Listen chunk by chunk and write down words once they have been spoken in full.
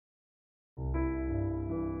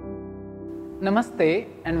Namaste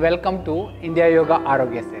and welcome to India Yoga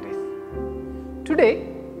Arogya series. Today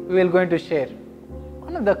we are going to share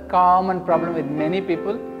one of the common problem with many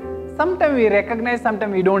people. Sometimes we recognize,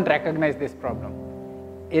 sometimes we don't recognize this problem.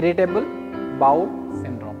 Irritable Bowel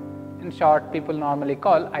Syndrome. In short, people normally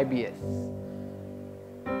call IBS.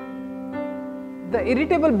 The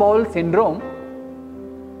Irritable Bowel Syndrome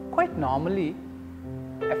quite normally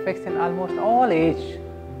affects in almost all age,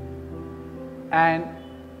 and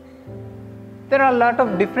there are a lot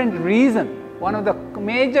of different reasons. One of the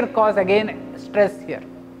major cause again stress here,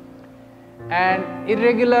 and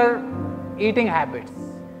irregular eating habits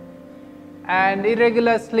and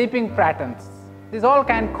irregular sleeping patterns. This all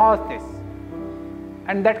can cause this,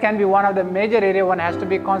 and that can be one of the major area. One has to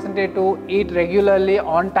be concentrated to eat regularly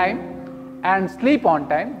on time and sleep on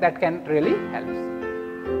time. That can really help.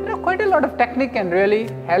 There are quite a lot of technique can really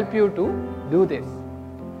help you to do this.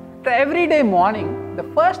 The everyday morning, the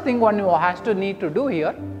first thing one has to need to do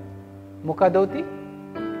here, Mukha Douti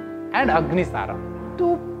and Agni Sara.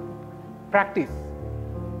 Two practice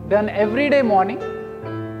done everyday morning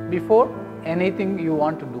before anything you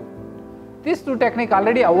want to do. These two techniques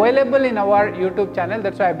already available in our YouTube channel.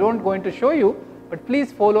 That's why I don't going to show you, but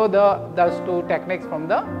please follow those two techniques from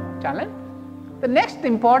the channel. The next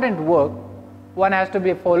important work one has to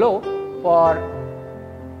be follow for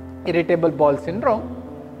Irritable Bowel Syndrome,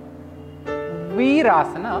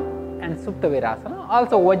 Virasana and Supta Virasana.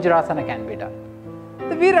 Also Vajrasana can be done.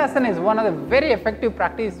 The Virasana is one of the very effective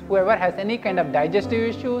practice. Whoever has any kind of digestive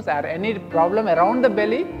issues or any problem around the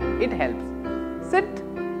belly, it helps. Sit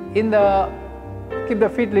in keep the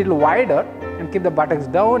feet little wider and keep the buttocks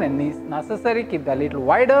down, and knees necessary, keep the little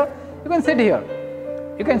wider. You can sit here.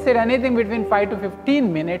 You can sit anything between 5 to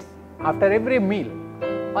 15 minutes after every meal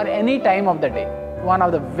or any time of the day. One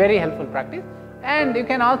of the very helpful practice. And you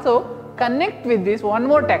can also connect with this one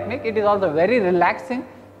more technique. It is also very relaxing.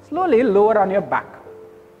 Slowly lower on your back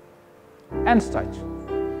and stretch.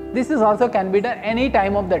 This is also can be done any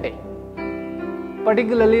time of the day,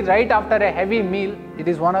 particularly right after a heavy meal. It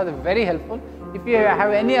is one of the very helpful. If you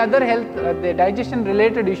have any other health the digestion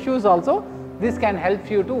related issues also, this can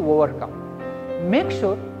help you to overcome. Make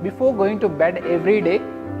sure before going to bed every day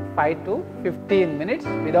 5 to 15 minutes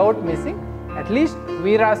without missing at least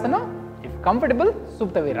Virasana, if comfortable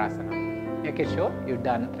Supta Virasana. Make it sure you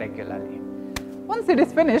done regularly. Once it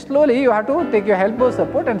is finished, slowly you have to take your elbow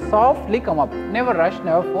support and softly come up. Never rush,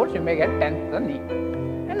 never force. You may get tense the knee.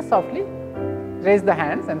 And softly raise the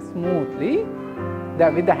hands and smoothly,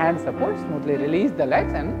 with the hand support, smoothly release the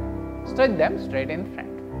legs and stretch them straight in front.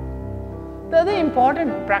 The other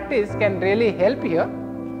important practice can really help here.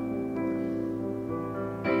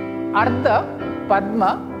 Ardha,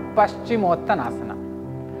 Padma, Paschimottanasana.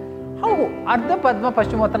 How Ardha, Padma,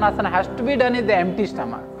 Paschimottanasana has to be done in the empty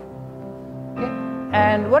stomach. Okay?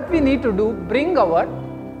 And what we need to do, bring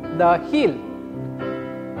the heel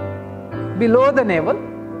below the navel,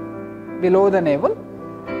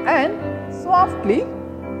 and softly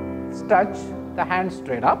stretch the hands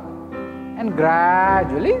straight up and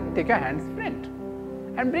gradually take your hands front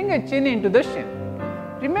and bring your chin into the shin.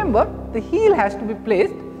 Remember, the heel has to be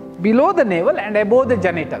placed below the navel and above the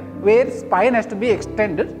genital, where spine has to be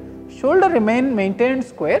extended, shoulder remain maintained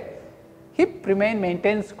square, hip remain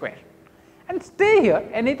maintained square, and stay here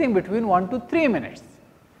anything between 1 to 3 minutes.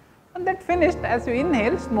 And that finished, as you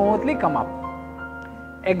inhale, smoothly come up.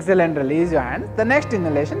 Exhale and release your hands. The next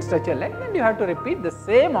inhalation, stretch your leg, and you have to repeat the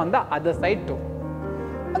same on the other side too.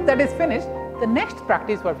 When that is finished, the next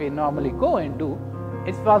practice what we normally go and do,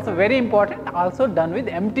 it's also very important, also done with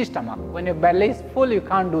empty stomach. When your belly is full, you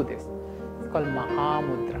can't do this. It's called Maha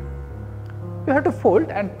Mudra. You have to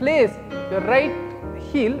fold and place your right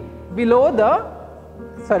heel below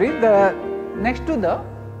next to the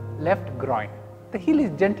left groin. The heel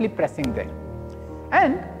is gently pressing there.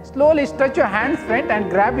 And slowly stretch your hands front and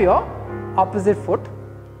grab your opposite foot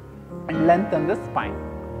and lengthen the spine.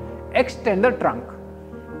 Extend the trunk.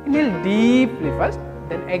 Inhale deeply first,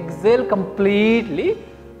 then exhale completely,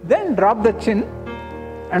 then drop the chin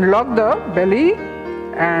and lock the belly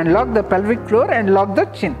and lock the pelvic floor and lock the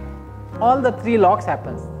chin. All the three locks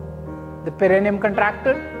happens. The perineum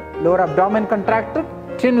contracted, lower abdomen contracted,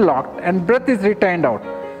 chin locked, and breath is retained out.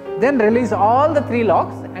 Then release all the three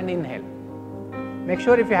locks and inhale. Make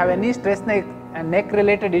sure if you have any stress neck and neck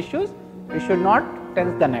related issues, you should not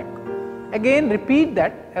tense the neck. Again repeat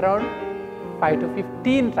that around 5 to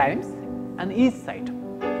 15 times on each side.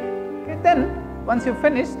 Okay, then once you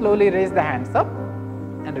finish, slowly raise the hands up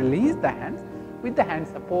and release the hands. With the hand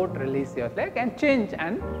support, release your leg and change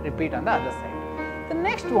and repeat on the other side. The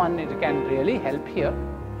next one, it can really help here.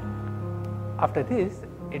 After this,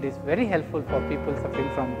 it is very helpful for people suffering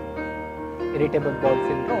from irritable bowel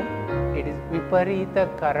syndrome. It is Vipareeta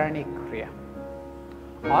Kriya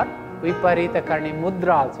or Vipareeta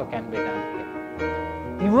Mudra also can be done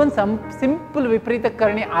here. Even some simple Vipareeta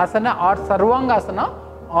Asana or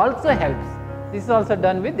Sarvangasana also helps. This is also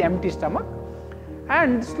done with empty stomach.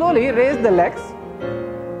 And slowly raise the legs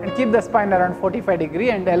and keep the spine around 45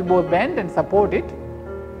 degrees and elbow bend and support it.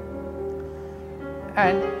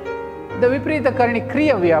 And the Vipareeta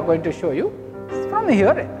Kriya we are going to show you. From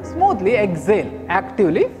here, smoothly exhale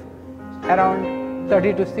actively around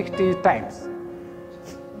 30 to 60 times.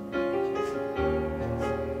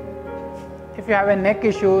 If you have a neck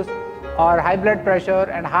issues or high blood pressure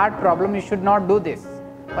and heart problem, you should not do this.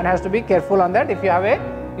 One has to be careful on that. If you have a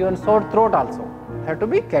even sore throat also, you have to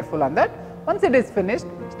be careful on that. Once it is finished,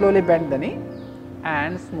 slowly bend the knee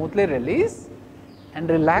and smoothly release and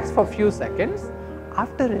relax for few seconds.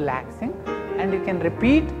 After relaxing, and you can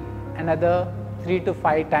repeat another 3 to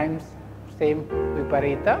 5 times same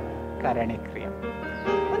Vipareeta Kriya.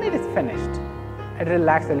 When it is finished, and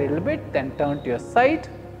relax a little bit, then turn to your side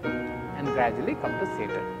and gradually come to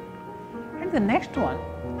seated. And the next one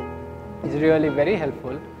is really very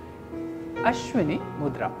helpful, Ashwini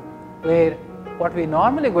Mudra, where what we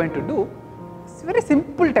normally going to do, it's very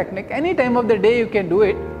simple technique. Any time of the day you can do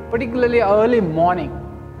it, particularly early morning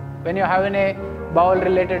when you are having a bowel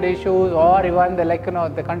related issues or even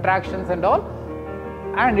the the contractions and all,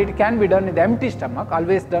 and it can be done with empty stomach,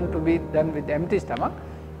 always done with empty stomach.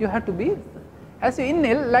 You have to be, as you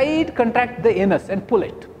inhale, light contract the anus and pull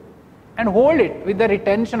it and hold it with the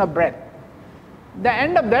retention of breath. The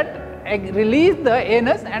end of that, release the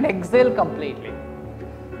anus and exhale completely.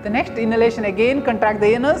 The next inhalation, again contract the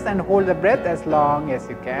anus and hold the breath as long as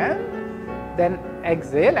you can, then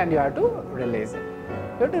exhale and you have to release it.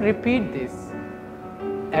 You have to repeat this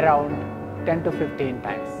around 10 to 15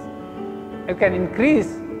 times. You can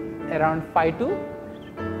increase around 5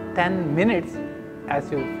 to 10 minutes as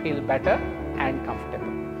you feel better and comfortable.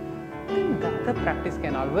 And the other practice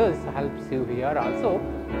can always help you here also.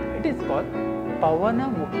 It is called Pavan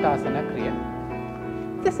Muktasana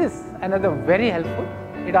Kriya. This is another very helpful.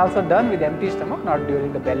 It also done with empty stomach, not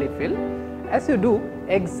during the belly fill. As you do,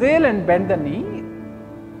 exhale and bend the knee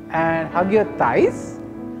and hug your thighs.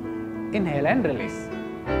 Inhale and release.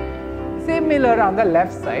 Similar on the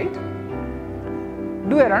left side.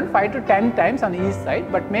 Do around 5 to 10 times on each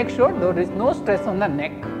side, but make sure there is no stress on the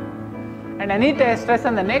neck. And any stress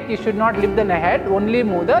on the neck, you should not lift the head, only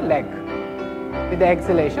move the leg. With the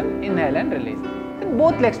exhalation, inhale and release. Then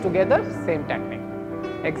both legs together, same technique.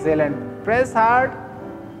 Exhale and press hard,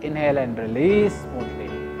 inhale and release smoothly.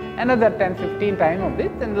 Another 10-15 times of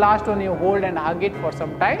this, and last one you hold and hug it for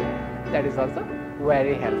some time. That is also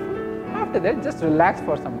very helpful. After that, just relax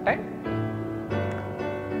for some time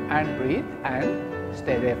and breathe and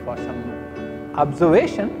stay there for some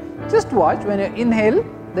observation. Just watch, when you inhale,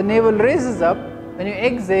 the navel raises up, when you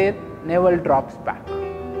exhale, navel drops back.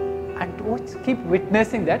 And keep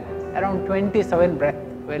witnessing that around 27 breaths,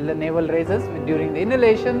 where the navel raises during the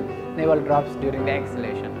inhalation, navel drops during the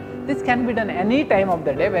exhalation. This can be done any time of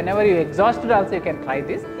the day. Whenever you exhausted also, you can try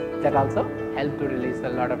this. That also help to release a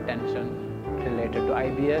lot of tension related to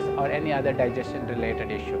IBS or any other digestion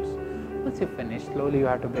related issues. Once you finish, slowly you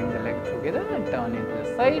have to bring the legs together and turn into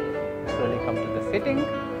the side, slowly come to the sitting,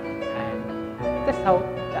 and that's how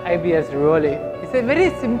the IBS really, it's a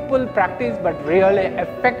very simple practice but really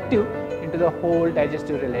effective into the whole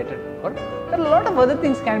digestive related work. There are a lot of other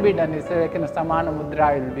things can be done. It's like Maha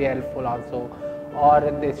Mudra will be helpful also, or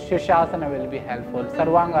this Shirshasana will be helpful,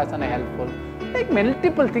 Sarvangasana helpful. Like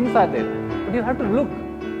multiple things are there, but you have to look.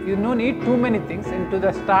 You don't need too many things into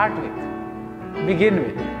the start with, begin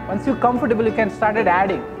with. Once you're comfortable, you can start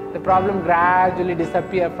adding. The problem gradually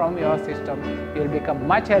disappear from your system. You will become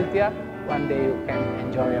much healthier. One day you can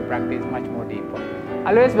enjoy your practice much more deeper.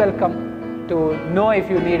 Always welcome to know if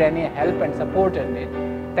you need any help and support in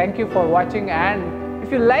it. Thank you for watching, and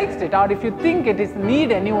if you liked it or if you think it is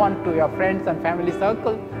need anyone to your friends and family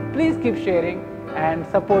circle, please keep sharing and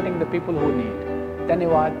supporting the people who need.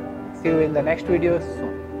 Dhanyawad. See you in the next video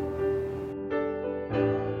soon.